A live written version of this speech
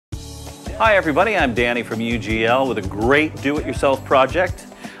Hi everybody, I'm Danny from UGL with a great do-it-yourself project.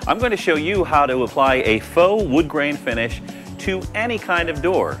 I'm going to show you how to apply a faux wood grain finish to any kind of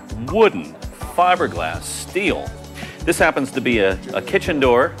door, wooden, fiberglass, steel. This happens to be a kitchen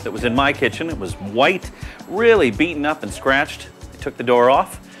door that was in my kitchen. It was white, really beaten up and scratched. I took the door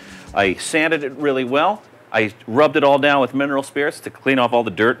off. I sanded it really well. I rubbed it all down with mineral spirits to clean off all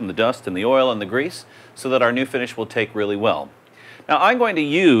the dirt and the dust and the oil and the grease so that our new finish will take really well. Now I'm going to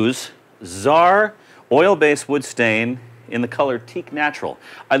use Czar oil-based wood stain in the color Teak Natural.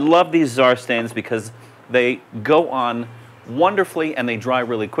 I love these Czar stains because they go on wonderfully and they dry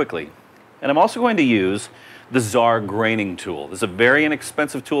really quickly. And I'm also going to use the Czar graining tool. This is a very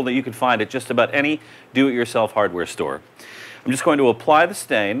inexpensive tool that you can find at just about any do-it-yourself hardware store. I'm just going to apply the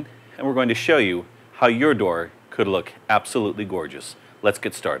stain and we're going to show you how your door could look absolutely gorgeous. Let's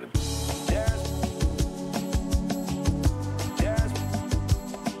get started.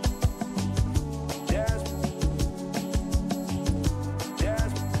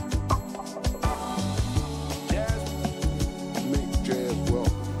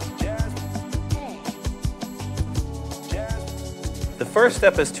 The first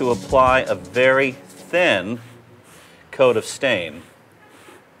step is to apply a very thin coat of stain.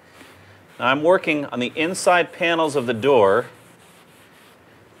 Now I'm working on the inside panels of the door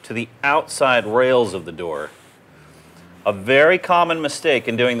to the outside rails of the door. A very common mistake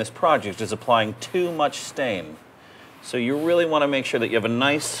in doing this project is applying too much stain. So you really want to make sure that you have a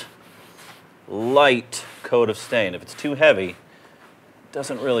nice light coat of stain. If it's too heavy, it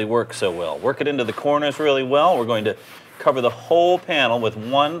doesn't really work so well. Work it into the corners really well. We're going to cover the whole panel with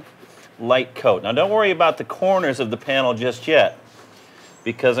one light coat. Now don't worry about the corners of the panel just yet,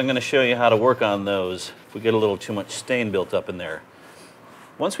 because I'm going to show you how to work on those if we get a little too much stain built up in there.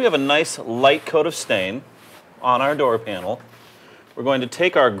 Once we have a nice light coat of stain on our door panel, we're going to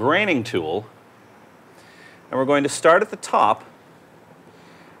take our graining tool and we're going to start at the top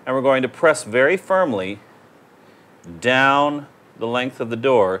and we're going to press very firmly down the length of the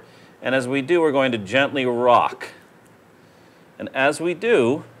door, and as we do we're going to gently rock. And as we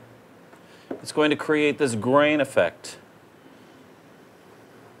do, it's going to create this grain effect.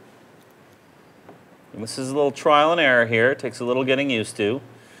 And this is a little trial and error here. It takes a little getting used to.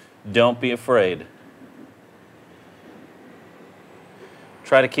 Don't be afraid.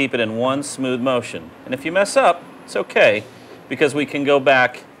 Try to keep it in one smooth motion. And if you mess up, it's okay, because we can go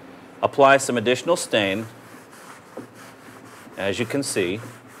back, apply some additional stain, as you can see.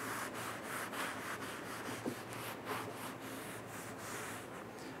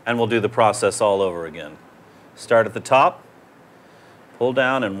 And we'll do the process all over again. Start at the top, pull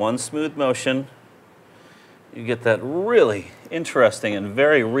down in one smooth motion. You get that really interesting and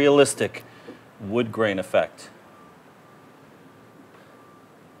very realistic wood grain effect.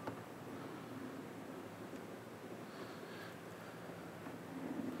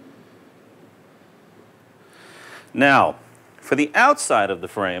 Now, for the outside of the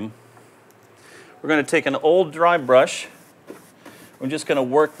frame, we're going to take an old dry brush. We're just going to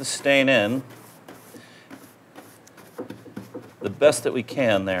work the stain in the best that we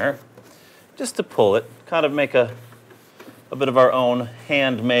can there, just to pull it, kind of make a bit of our own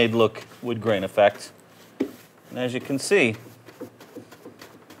handmade look wood grain effect. And as you can see,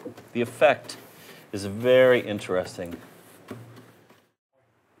 the effect is very interesting.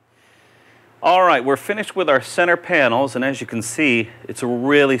 All right, we're finished with our center panels, and as you can see, it's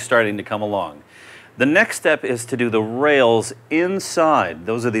really starting to come along. The next step is to do the rails inside.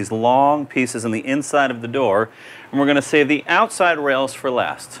 Those are these long pieces on the inside of the door, and we're going to save the outside rails for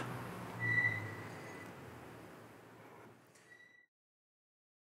last.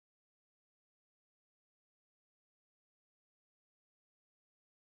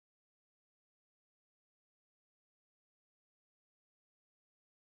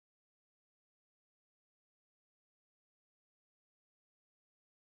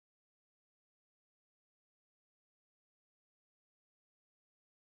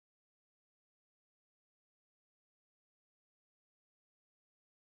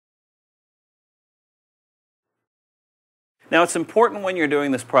 Now it's important when you're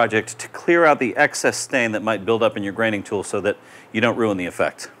doing this project to clear out the excess stain that might build up in your graining tool so that you don't ruin the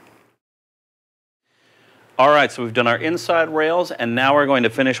effect. All right, so we've done our inside rails and now we're going to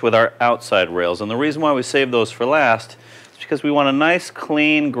finish with our outside rails. And the reason why we save those for last is because we want a nice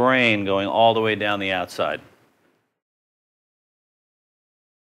clean grain going all the way down the outside.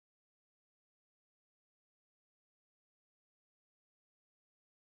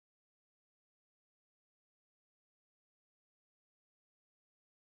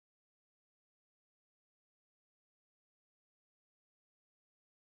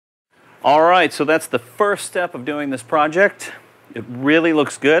 All right, so that's the first step of doing this project. It really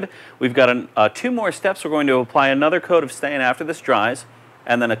looks good. We've got 2 more steps. We're going to apply another coat of stain after this dries,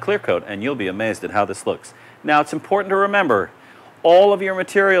 and then a clear coat, and you'll be amazed at how this looks. Now, it's important to remember, all of your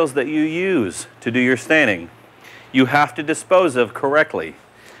materials that you use to do your staining, you have to dispose of correctly.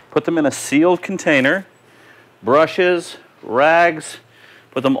 Put them in a sealed container, brushes, rags,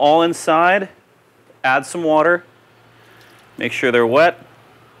 put them all inside, add some water, make sure they're wet,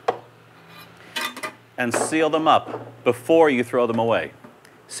 and seal them up before you throw them away.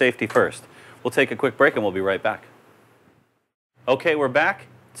 Safety first. We'll take a quick break and we'll be right back. Okay, we're back.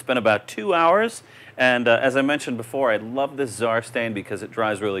 It's been about 2 hours, and as I mentioned before, I love this Czar stain because it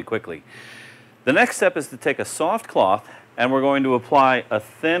dries really quickly. The next step is to take a soft cloth and we're going to apply a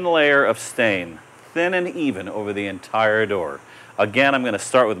thin layer of stain, thin and even, over the entire door. Again, I'm going to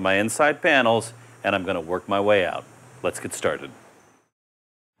start with my inside panels and I'm going to work my way out. Let's get started.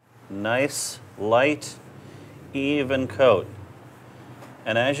 Nice, light, even coat.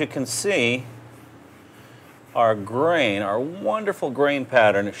 And as you can see, our grain, our wonderful grain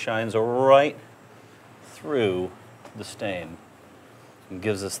pattern, shines right through the stain and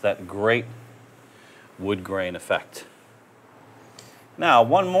gives us that great wood grain effect. Now,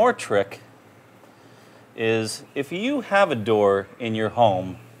 one more trick is if you have a door in your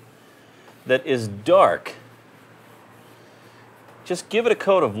home that is dark, just give it a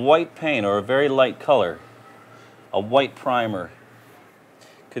coat of white paint or a very light color, a white primer.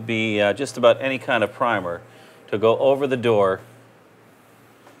 Could be just about any kind of primer to go over the door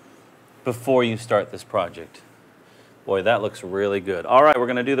before you start this project. Boy, that looks really good. All right, we're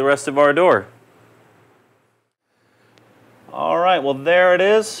going to do the rest of our door. All right, well, there it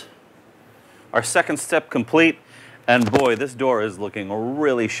is. Our second step complete, and boy, this door is looking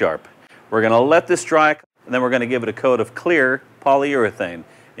really sharp. We're going to let this dry, and then we're going to give it a coat of clear polyurethane, and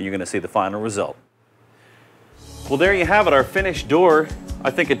you're going to see the final result. Well, there you have it, our finished door.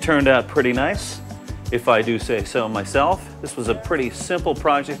 I think it turned out pretty nice, if I do say so myself. This was a pretty simple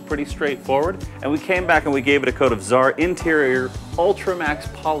project, pretty straightforward, and we came back and we gave it a coat of Czar Interior Ultramax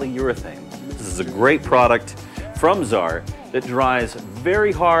Polyurethane. This is a great product from Czar that dries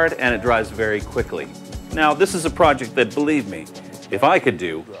very hard and it dries very quickly. Now, this is a project that, believe me, if I could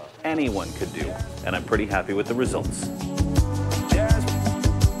do, anyone could do, and I'm pretty happy with the results.